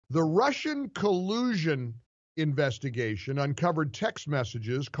The Russian collusion investigation uncovered text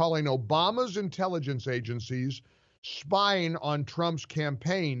messages calling Obama's intelligence agencies spying on Trump's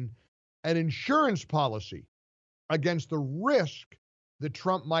campaign an insurance policy against the risk that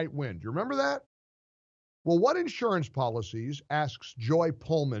Trump might win. Do you remember that? Well, what insurance policies, asks Joy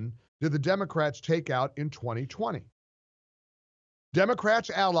Pullman, did the Democrats take out in 2020?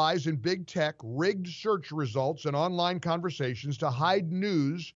 Democrats' allies in big tech rigged search results and online conversations to hide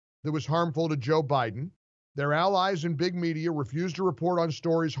news that was harmful to Joe Biden. Their allies in big media refused to report on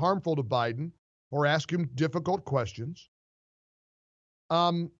stories harmful to Biden or ask him difficult questions.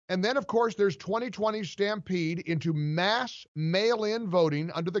 And then, of course, there's 2020 stampede into mass mail-in voting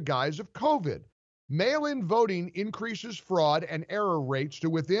under the guise of COVID. Mail-in voting increases fraud and error rates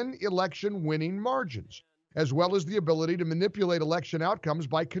to within election winning margins, as well as the ability to manipulate election outcomes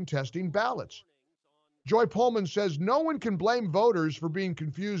by contesting ballots. Joy Pullman says no one can blame voters for being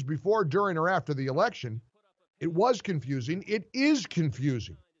confused before, during, or after the election. It was confusing. It is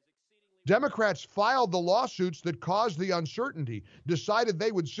confusing. Democrats filed the lawsuits that caused the uncertainty, decided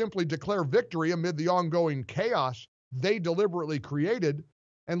they would simply declare victory amid the ongoing chaos they deliberately created,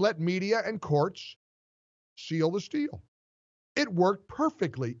 and let media and courts seal the deal. It worked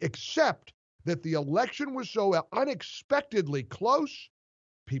perfectly, except that the election was so unexpectedly close,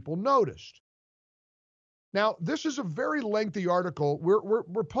 people noticed. Now, this is a very lengthy article.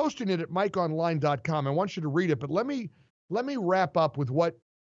 We're posting it at mikeonline.com. I want you to read it, but let me wrap up with what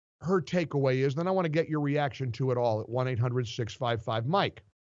her takeaway is, then I want to get your reaction to it all at 1-800-655-MIKE.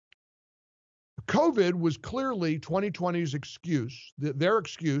 COVID was clearly 2020's excuse, their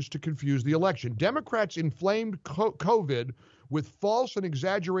excuse to confuse the election. Democrats inflamed COVID with false and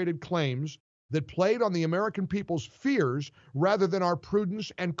exaggerated claims that played on the American people's fears rather than our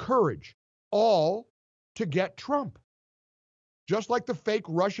prudence and courage, all to get Trump. Just like the fake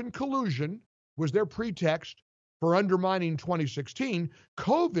Russian collusion was their pretext for undermining 2016,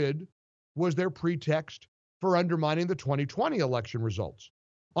 COVID was their pretext for undermining the 2020 election results.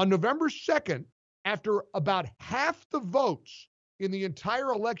 On November 2nd, after about half the votes in the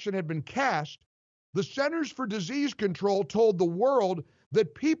entire election had been cast, the Centers for Disease Control told the world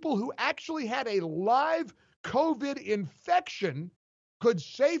that people who actually had a live COVID infection could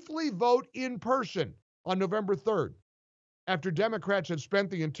safely vote in person on November 3rd. After Democrats had spent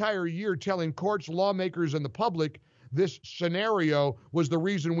the entire year telling courts, lawmakers, and the public this scenario was the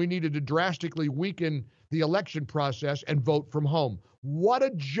reason we needed to drastically weaken the election process and vote from home. What a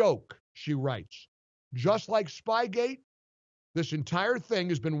joke, she writes. Just like Spygate, this entire thing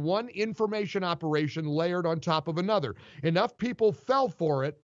has been one information operation layered on top of another. Enough people fell for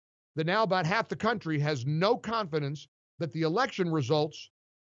it that now about half the country has no confidence that the election results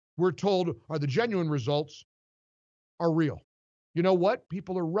we're told are the genuine results are real. You know what?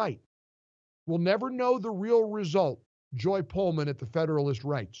 People are right. We'll never know the real result, Joy Pullman at the Federalist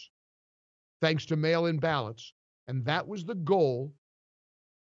writes, thanks to mail-in ballots, and that was the goal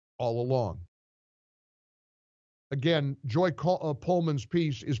all along. Again, Joy Pullman's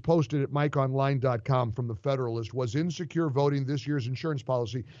piece is posted at mikeonline.com from the Federalist. Was insecure voting this year's insurance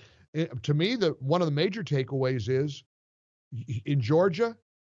policy? To me, one of the major takeaways is, in Georgia,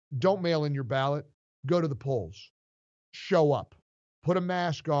 don't mail in your ballot. Go to the polls. Show up. Put a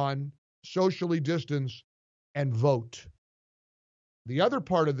mask on, socially distance, and vote. The other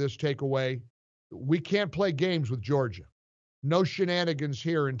part of this takeaway, we can't play games with Georgia. No shenanigans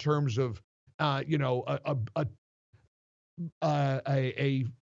here in terms of, a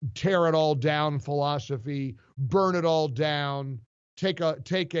tear it all down philosophy, burn it all down, take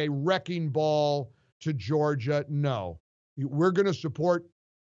a wrecking ball to Georgia. No, we're going to support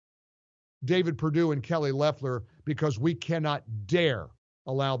David Perdue and Kelly Loeffler because we cannot dare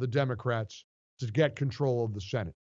allow the Democrats to get control of the Senate.